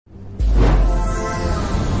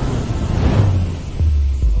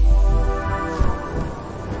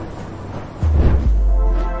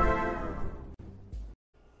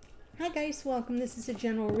guys, welcome. This is a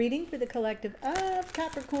general reading for the collective of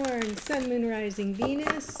Capricorn, Sun, Moon, Rising,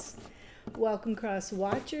 Venus. Welcome, cross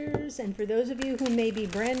watchers. And for those of you who may be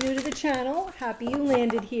brand new to the channel, happy you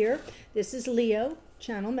landed here. This is Leo,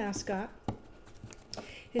 channel mascot.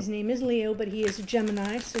 His name is Leo, but he is a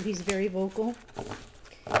Gemini, so he's very vocal.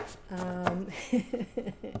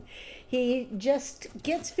 He just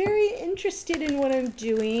gets very interested in what I'm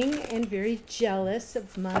doing and very jealous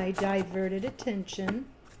of my diverted attention.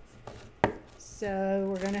 So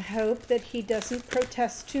we're going to hope that he doesn't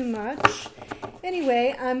protest too much.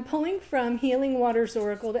 Anyway, I'm pulling from Healing Waters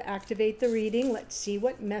Oracle to activate the reading. Let's see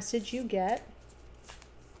what message you get.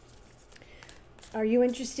 Are you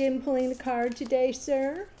interested in pulling the card today,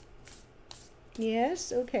 sir?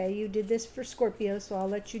 Yes? Okay, you did this for Scorpio, so I'll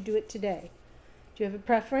let you do it today. Do you have a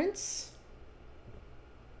preference?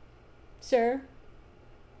 Sir?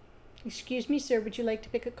 Excuse me, sir, would you like to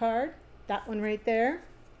pick a card? That one right there.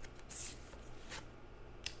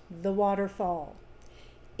 The Waterfall.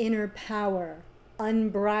 Inner power.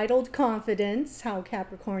 Unbridled confidence, how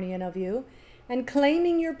Capricornian of you. And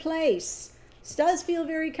claiming your place. This does feel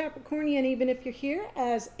very Capricornian, even if you're here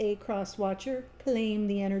as a cross watcher. Claim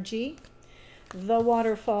the energy. The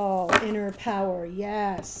Waterfall. Inner power.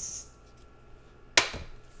 Yes.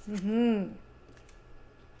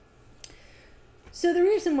 So the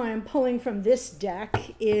reason why I'm pulling from this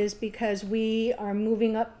deck is because we are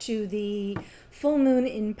moving up to the full moon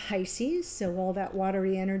in Pisces, so all that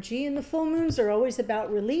watery energy, and the full moons are always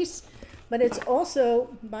about release, but it's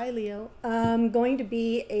also, bye Leo, going to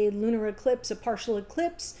be a lunar eclipse, a partial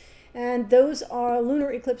eclipse, and those are,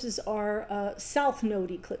 lunar eclipses are south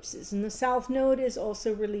node eclipses, and the south node is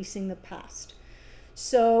also releasing the past.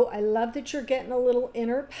 So I love that you're getting a little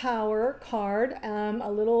inner power card, a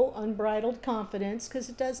little unbridled confidence, because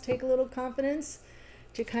it does take a little confidence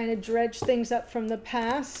to kind of dredge things up from the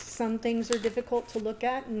past. Some things are difficult to look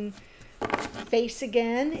at and face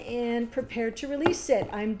again and prepare to release it.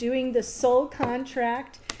 I'm doing the Soul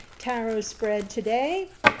Contract Tarot spread today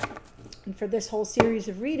and for this whole series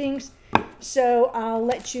of readings. So I'll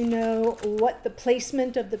let you know what the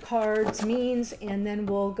placement of the cards means, and then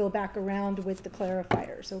we'll go back around with the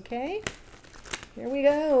clarifiers, okay? Here we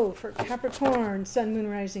go for Capricorn, Sun, Moon,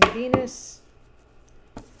 Rising, Venus.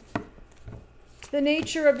 The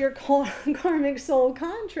nature of your karmic soul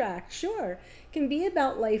contract, sure, can be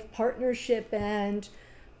about life partnership and,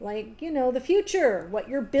 like, you know, the future, what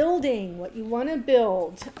you're building, what you want to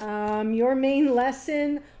build. Your main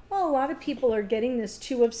lesson, well, a lot of people are getting this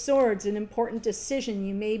Two of Swords, an important decision.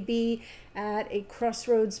 You may be at a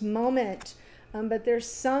crossroads moment, but there's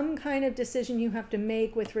some kind of decision you have to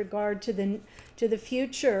make with regard to the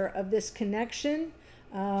future of this connection.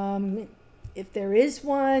 If there is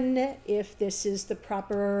one, if this is the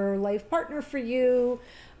proper life partner for you,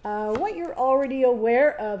 what you're already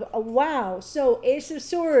aware of. Wow, so Ace of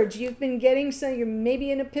Swords, you've been getting some, you're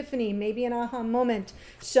maybe an epiphany, maybe an aha moment,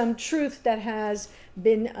 some truth that has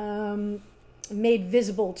been made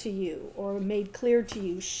visible to you or made clear to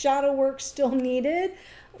you. Shadow work still needed,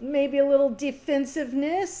 maybe a little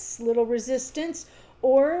defensiveness, little resistance,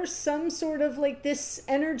 or some sort of like this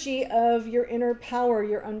energy of your inner power,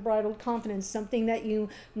 your unbridled confidence, something that you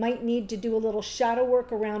might need to do a little shadow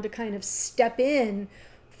work around to kind of step in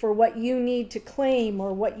for what you need to claim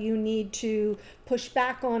or what you need to push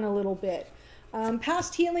back on a little bit.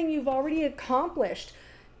 Past healing you've already accomplished.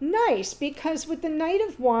 Nice, because with the Knight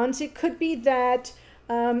of Wands, it could be that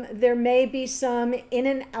there may be some in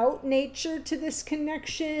and out nature to this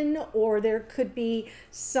connection, or there could be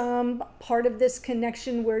some part of this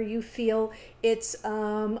connection where you feel it's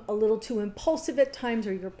a little too impulsive at times,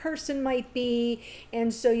 or your person might be,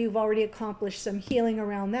 and so you've already accomplished some healing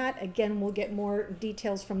around that. Again, we'll get more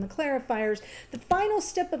details from the clarifiers. The final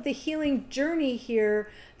step of the healing journey here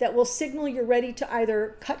that will signal you're ready to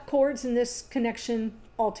either cut cords in this connection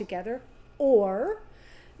altogether, or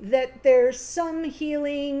that there's some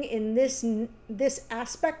healing in this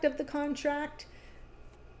aspect of the contract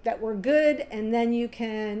that we're good, and then you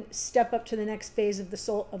can step up to the next phase of the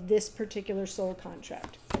soul of this particular soul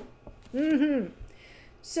contract.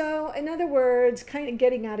 So in other words, kind of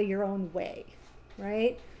getting out of your own way,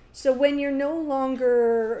 right? So when you're no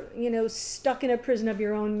longer, you know, stuck in a prison of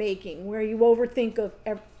your own making, where you overthink of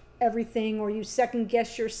everything, or you second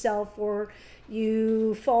guess yourself, or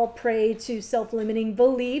you fall prey to self-limiting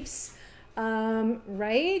beliefs,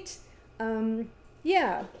 right?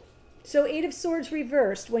 Yeah. So Eight of Swords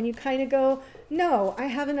reversed, when you kind of go, no, I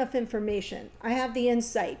have enough information. I have the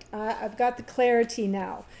insight. I've got the clarity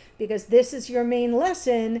now, because this is your main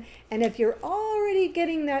lesson. And if you're already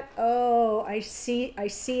getting that, oh, I see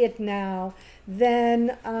it now,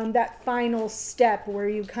 then that final step where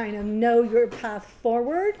you kind of know your path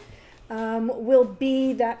forward will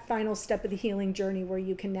be that final step of the healing journey, where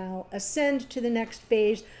you can now ascend to the next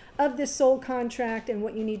phase of this soul contract and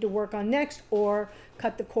what you need to work on next, or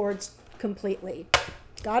cut the cords completely.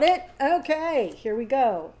 Got it? Okay, here we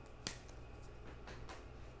go.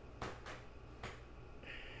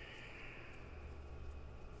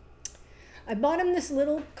 I bought him this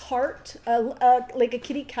little cart, like a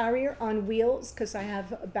kitty carrier on wheels, because I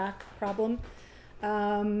have a back problem,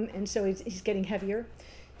 and so he's getting heavier.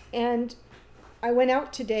 And I went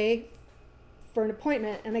out today for an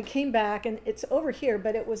appointment, and I came back, and it's over here,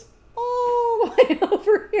 but it was all the way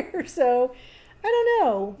over here. So I don't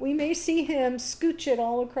know. We may see him scooch it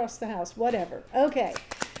all across the house, whatever. Okay,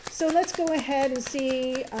 so let's go ahead and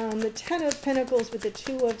see the Ten of Pentacles with the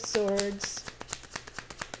Two of Swords.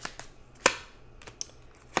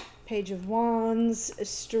 Page of Wands, a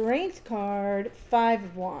Strength card, Five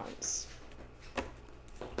of Wands.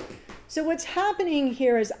 So what's happening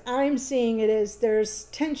here, as I'm seeing it, is there's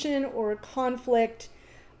tension or conflict.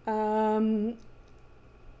 Maybe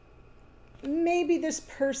this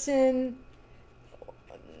person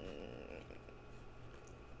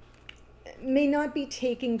may not be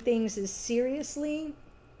taking things as seriously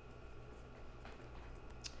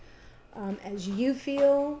as you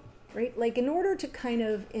feel. Right? Like, in order to kind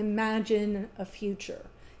of imagine a future,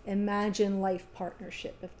 imagine life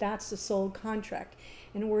partnership, if that's the soul contract.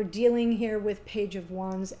 And we're dealing here with Page of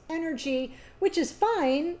Wands energy, which is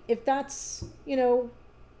fine if that's, you know,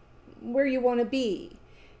 where you want to be.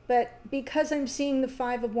 But because I'm seeing the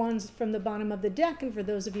Five of Wands from the bottom of the deck, and for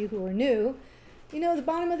those of you who are new, you know, the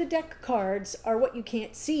bottom of the deck cards are what you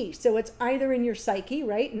can't see. So it's either in your psyche,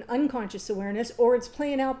 right, an unconscious awareness, or it's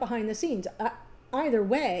playing out behind the scenes. Either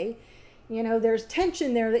way, you know, there's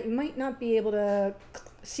tension there that you might not be able to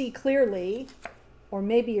see clearly, or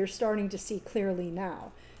maybe you're starting to see clearly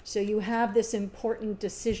now. So you have this important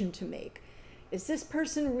decision to make. Is this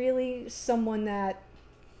person really someone that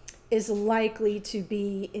is likely to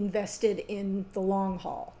be invested in the long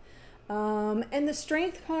haul? And the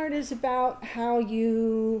Strength card is about how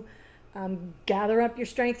you gather up your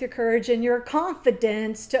strength, your courage, and your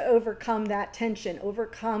confidence to overcome that tension,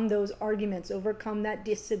 overcome those arguments, overcome that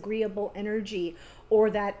disagreeable energy or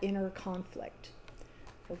that inner conflict.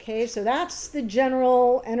 Okay, so that's the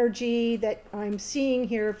general energy that I'm seeing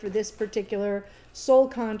here for this particular soul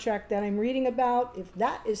contract that I'm reading about. If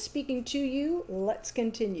that is speaking to you, let's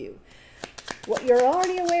continue. What you're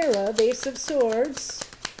already aware of, Ace of Swords.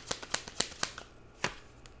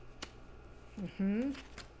 Ten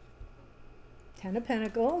of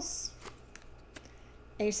Pentacles,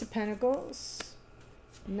 Ace of Pentacles,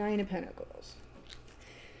 Nine of Pentacles.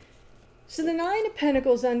 So the Nine of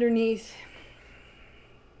Pentacles underneath,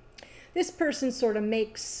 this person sort of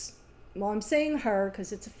makes, well, I'm saying her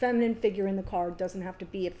because it's a feminine figure in the card, doesn't have to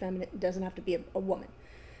be a feminine, doesn't have to be a woman.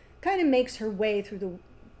 Kind of makes her way through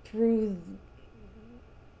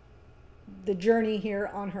the journey here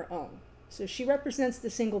on her own. So she represents the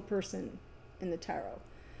single person in the tarot.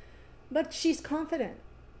 But she's confident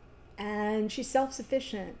and she's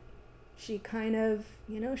self-sufficient. She kind of,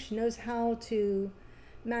 you know, she knows how to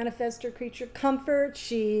manifest her creature comfort.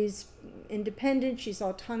 She's independent, she's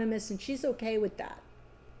autonomous, and she's okay with that.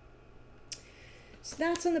 So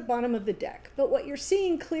that's on the bottom of the deck. But what you're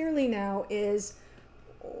seeing clearly now is,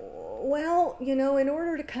 well, you know, in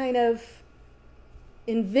order to kind of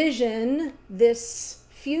envision this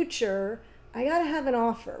future, I got to have an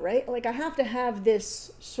offer, right? Like, I have to have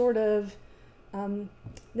this sort of,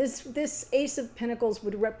 this Ace of Pentacles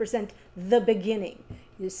would represent the beginning.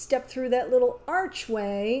 You step through that little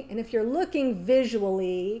archway, and if you're looking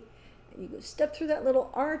visually, you step through that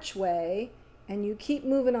little archway, and you keep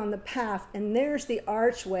moving on the path, and there's the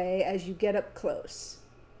archway as you get up close,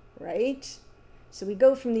 right? So we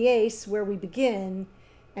go from the Ace, where we begin,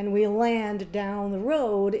 and we land down the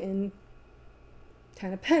road in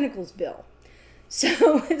Ten of Pentaclesville.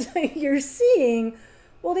 So it's like you're seeing,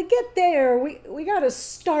 well, to get there, we got to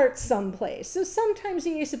start someplace. So sometimes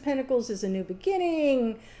the Ace of Pentacles is a new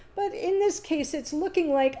beginning, but in this case, it's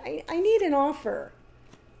looking like I need an offer.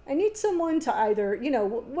 I need someone to either, you know,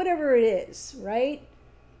 whatever it is, right?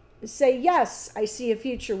 Say, yes, I see a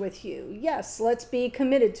future with you. Yes, let's be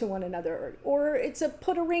committed to one another. Or it's a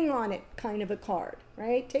put a ring on it kind of a card,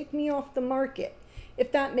 right? Take me off the market,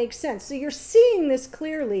 if that makes sense. So you're seeing this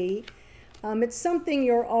clearly. It's something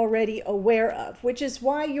you're already aware of, which is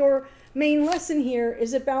why your main lesson here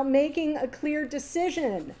is about making a clear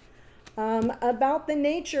decision about the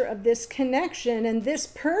nature of this connection and this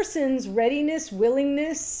person's readiness,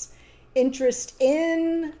 willingness, interest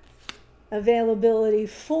in availability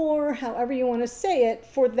for, however you want to say it,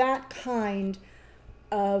 for that kind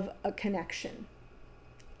of a connection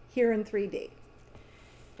here in 3D.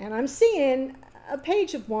 And I'm seeing a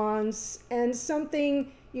Page of Wands, and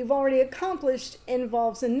something you've already accomplished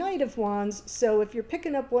involves a Knight of Wands. So if you're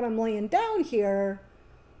picking up what I'm laying down here,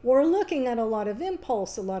 we're looking at a lot of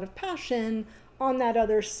impulse, a lot of passion on that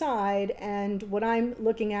other side. And what I'm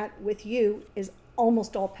looking at with you is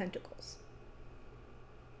almost all pentacles.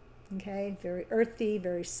 Okay, very earthy,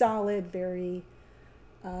 very solid, very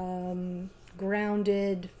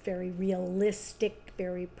grounded, very realistic,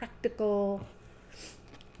 very practical,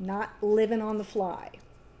 not living on the fly.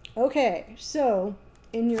 Okay, so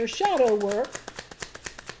in your shadow work,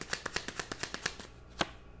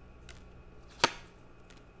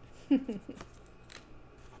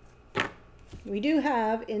 we do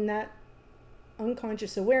have in that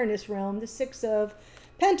unconscious awareness realm the Six of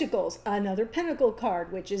Pentacles, another Pentacle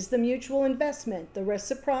card, which is the mutual investment, the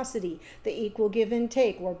reciprocity, the equal give and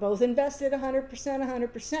take. We're both invested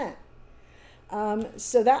 100%, 100%.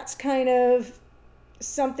 So that's kind of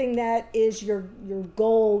something that is your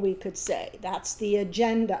goal, we could say. That's the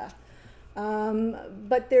agenda.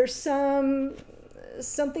 But there's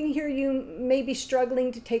something here you may be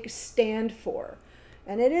struggling to take a stand for.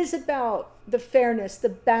 And it is about the fairness, the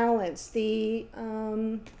balance, the,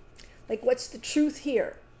 like, what's the truth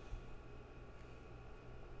here?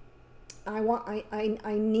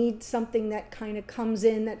 I need something that kind of comes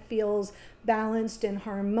in that feels balanced and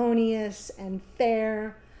harmonious and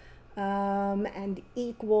fair, and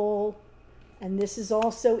equal. And this is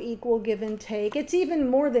also equal give and take. It's even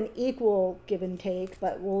more than equal give and take,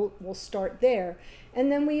 but we'll start there.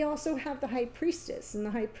 And then we also have the High Priestess, and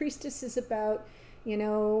the High Priestess is about, you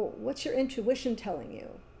know, what's your intuition telling you?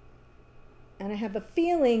 And I have a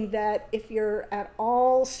feeling that if you're at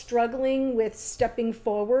all struggling with stepping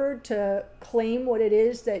forward to claim what it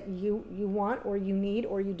is that you want or you need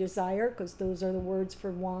or you desire, because those are the words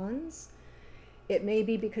for wands, it may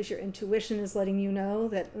be because your intuition is letting you know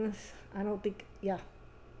that, I don't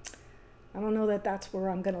know that that's where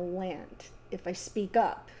I'm going to land. If I speak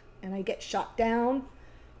up and I get shot down,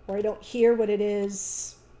 or I don't hear what it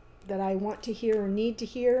is that I want to hear or need to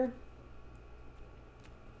hear.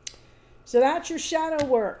 So that's your shadow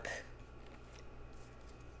work.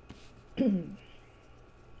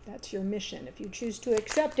 That's your mission, if you choose to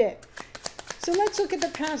accept it. So let's look at the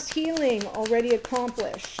past healing already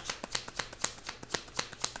accomplished.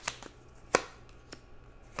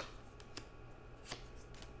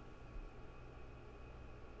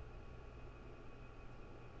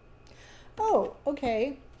 Oh,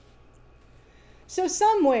 okay. So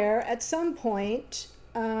somewhere, at some point,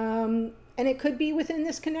 and it could be within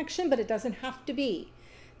this connection, but it doesn't have to be.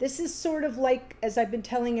 This is sort of like, as I've been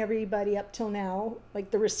telling everybody up till now, like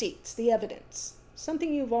the receipts, the evidence,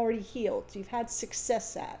 something you've already healed, you've had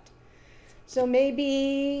success at. So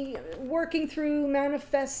maybe working through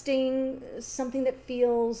manifesting something that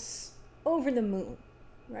feels over the moon,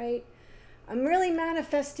 right? I'm really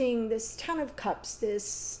manifesting this Ten of Cups,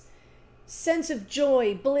 this sense of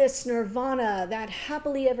joy, bliss, nirvana, that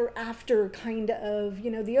happily ever after kind of, you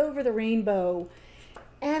know, the over the rainbow.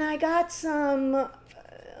 And I got some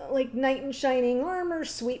like knight in shining armor,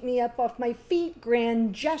 sweep me up off my feet,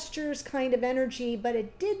 grand gestures kind of energy, but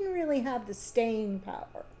it didn't really have the staying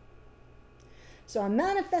power. So I'm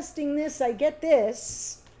manifesting this, I get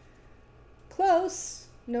this. Close,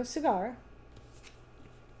 no cigar.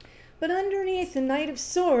 But underneath the Knight of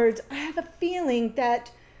Swords, I have a feeling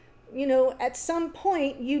that, you know, at some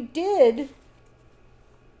point you did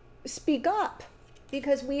speak up,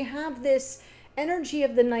 because we have this energy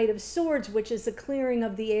of the Knight of Swords, which is the clearing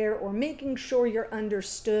of the air or making sure you're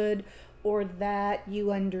understood or that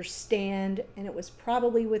you understand. And it was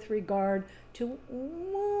probably with regard to,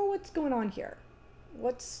 well, what's going on here?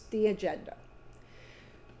 What's the agenda?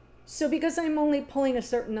 So because I'm only pulling a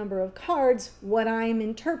certain number of cards, what I'm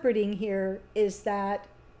interpreting here is that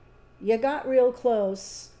you got real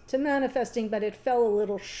close to manifesting, but it fell a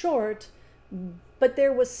little short, but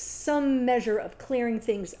there was some measure of clearing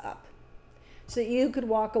things up so that you could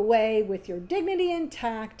walk away with your dignity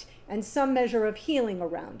intact and some measure of healing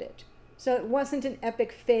around it. So it wasn't an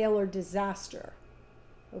epic fail or disaster.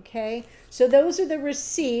 Okay, so those are the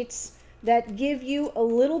receipts that give you a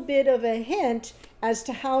little bit of a hint as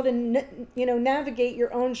to how to, navigate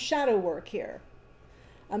your own shadow work here.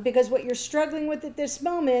 Because what you're struggling with at this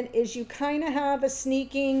moment is you kind of have a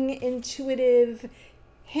sneaking intuitive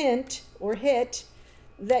hint or hit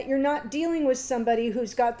that you're not dealing with somebody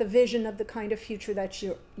who's got the vision of the kind of future that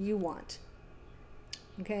you want.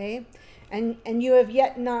 Okay? And you have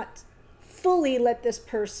yet not fully let this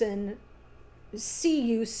person see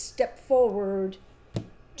you step forward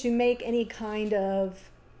to make any kind of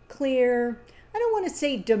clear, I don't want to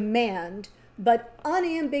say demand, but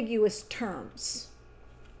unambiguous terms.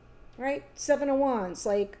 Right? Seven of Wands,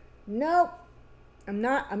 like, nope, I'm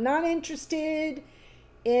not interested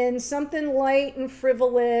in something light and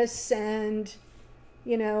frivolous and,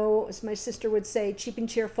 you know, as my sister would say, cheap and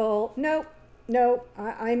cheerful. Nope, nope.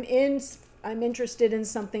 I'm interested in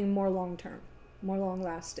something more long-term, more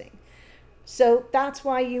long-lasting. So that's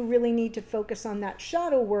why you really need to focus on that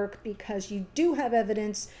shadow work, because you do have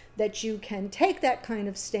evidence that you can take that kind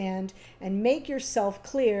of stand and make yourself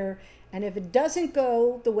clear. And if it doesn't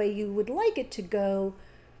go the way you would like it to go,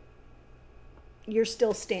 you're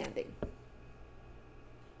still standing,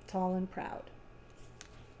 tall and proud.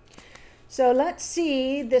 So let's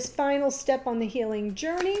see this final step on the healing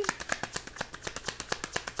journey.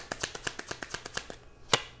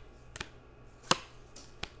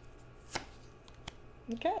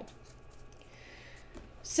 Okay.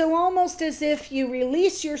 So almost as if you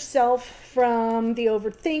release yourself from the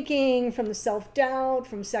overthinking, from the self-doubt,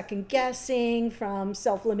 from second guessing, from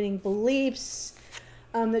self-limiting beliefs,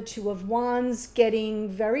 the Two of Wands, getting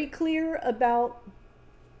very clear about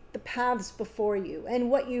the paths before you and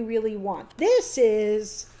what you really want. This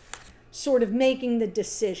is sort of making the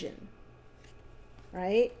decision,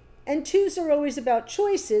 right? And twos are always about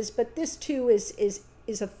choices, but this too is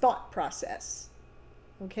a thought process,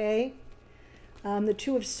 okay? The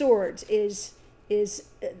Two of Swords is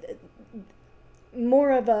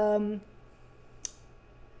more of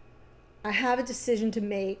I have a decision to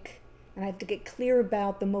make, and I have to get clear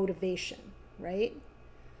about the motivation, right?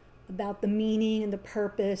 About the meaning and the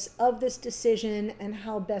purpose of this decision and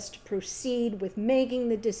how best to proceed with making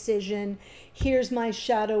the decision. Here's my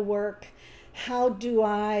shadow work. How do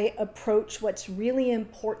I approach what's really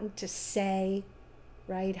important to say,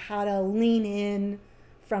 right? How to lean in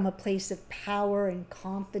from a place of power and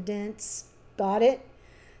confidence. Got it?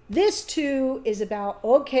 This too is about,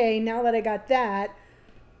 okay, now that I got that,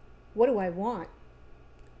 what do I want?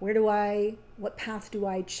 What path do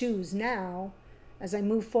I choose now as I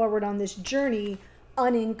move forward on this journey,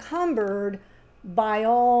 unencumbered by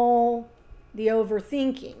all the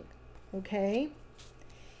overthinking, okay?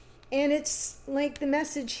 And it's like the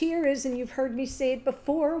message here is, and you've heard me say it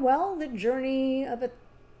before, well, the journey of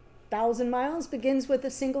 1,000 miles begins with a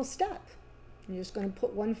single step. You're just going to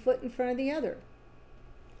put one foot in front of the other.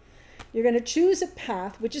 You're going to choose a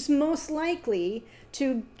path which is most likely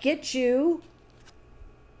to get you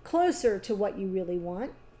closer to what you really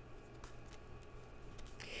want.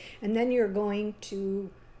 And then you're going to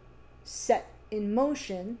set in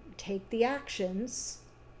motion, take the actions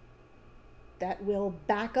that will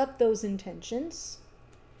back up those intentions.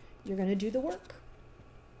 You're going to do the work.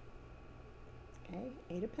 Okay,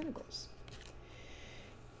 Eight of Pentacles.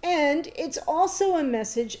 And it's also a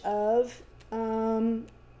message of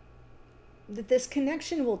that this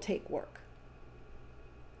connection will take work.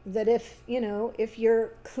 That if you're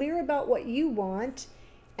clear about what you want,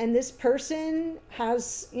 and this person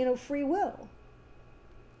has, free will,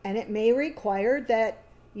 and it may require that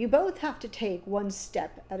you both have to take one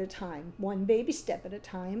step at a time, one baby step at a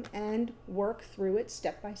time, and work through it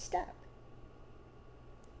step by step.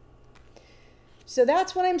 So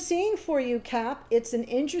that's what I'm seeing for you, Cap. It's an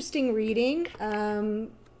interesting reading,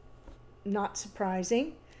 not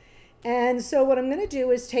surprising. And so what I'm going to do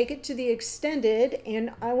is take it to the extended,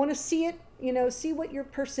 and I want to see it, see what your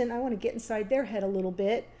person, I want to get inside their head a little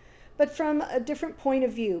bit, but from a different point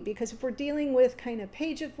of view, because if we're dealing with kind of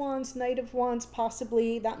Page of Wands, Knight of Wands,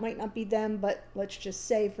 possibly that might not be them, but let's just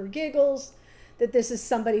say for giggles that this is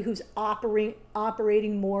somebody who's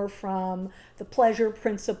operating more from the pleasure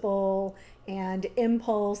principle and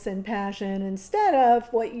impulse and passion instead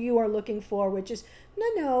of what you are looking for, which is,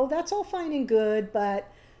 no, that's all fine and good,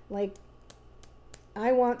 but like,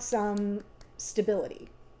 I want some stability,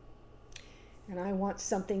 and I want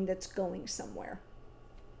something that's going somewhere.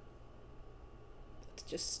 Let's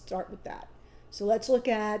just start with that. So let's look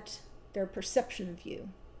at their perception of you,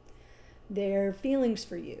 their feelings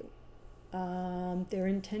for you, their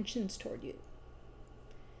intentions toward you.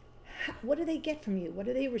 What do they get from you? What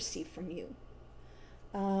do they receive from you?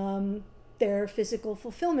 Their physical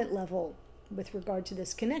fulfillment level with regard to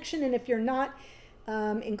this connection. And if you're not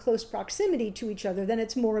in close proximity to each other, then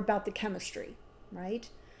it's more about the chemistry, right?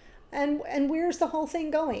 And where's the whole thing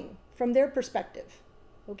going from their perspective?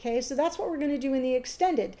 Okay, so that's what we're going to do in the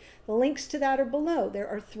extended. The links to that are below. There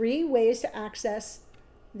are 3 ways to access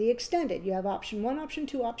the extended. You have option 1, option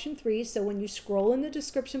 2, option 3. So when you scroll in the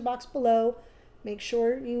description box below, make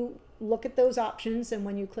sure you look at those options, and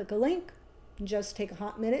when you click a link, just take a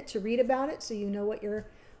hot minute to read about it so you know what you're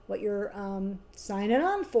signing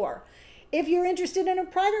on for. If you're interested in a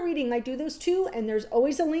private reading, I do those too, and there's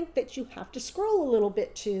always a link that you have to scroll a little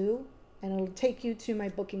bit to, and it'll take you to my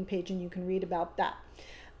booking page and you can read about that.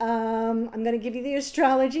 I'm going to give you the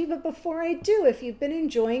astrology, but before I do, if you've been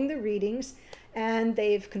enjoying the readings and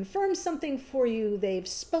they've confirmed something for you, they've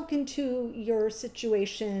spoken to your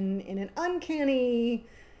situation in an uncanny,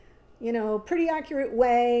 you know, pretty accurate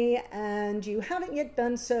way, and you haven't yet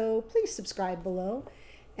done so, please subscribe below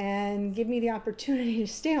and give me the opportunity to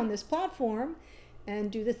stay on this platform and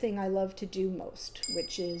do the thing I love to do most,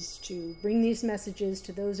 which is to bring these messages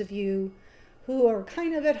to those of you who are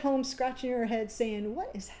kind of at home scratching your head saying,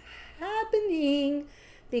 what is happening?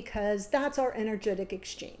 Because that's our energetic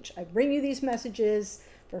exchange. I bring you these messages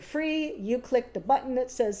for free. You click the button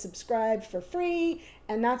that says subscribe for free,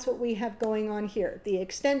 and that's what we have going on here. The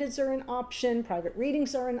extendeds are an option, private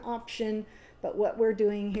readings are an option, but what we're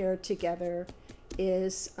doing here together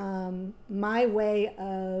is my way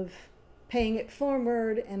of paying it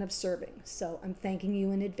forward and of serving. So I'm thanking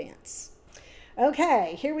you in advance.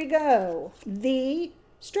 Okay, here we go. The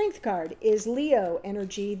Strength card is Leo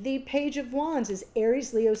energy. The Page of Wands is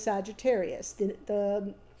Aries, Leo, Sagittarius.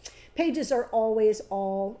 The pages are always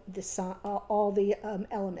all the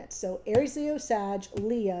elements. So Aries, Leo, Sag,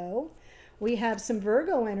 Leo. We have some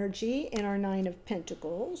Virgo energy in our Nine of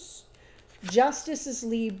Pentacles. Justice is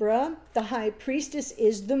Libra. The High Priestess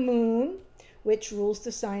is the Moon, which rules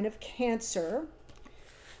the sign of Cancer.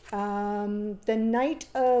 The Knight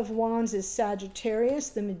of Wands is Sagittarius.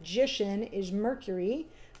 The Magician is Mercury,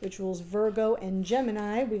 which rules Virgo and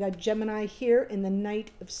Gemini. We got Gemini here in the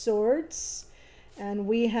Knight of Swords. And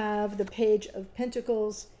we have the Page of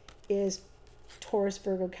Pentacles is Taurus,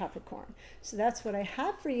 Virgo, Capricorn. So that's what I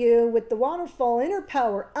have for you with the waterfall. Inner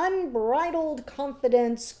power, unbridled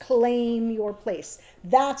confidence, claim your place.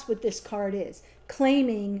 That's what this card is.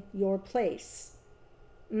 Claiming your place.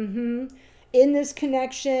 In this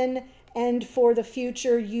connection and for the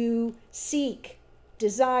future you seek,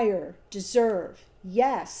 desire, deserve.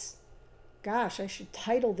 Yes. Gosh, I should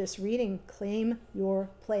title this reading, Claim Your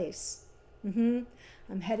Place.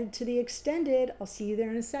 I'm headed to the extended. I'll see you there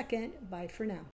in a second. Bye for now.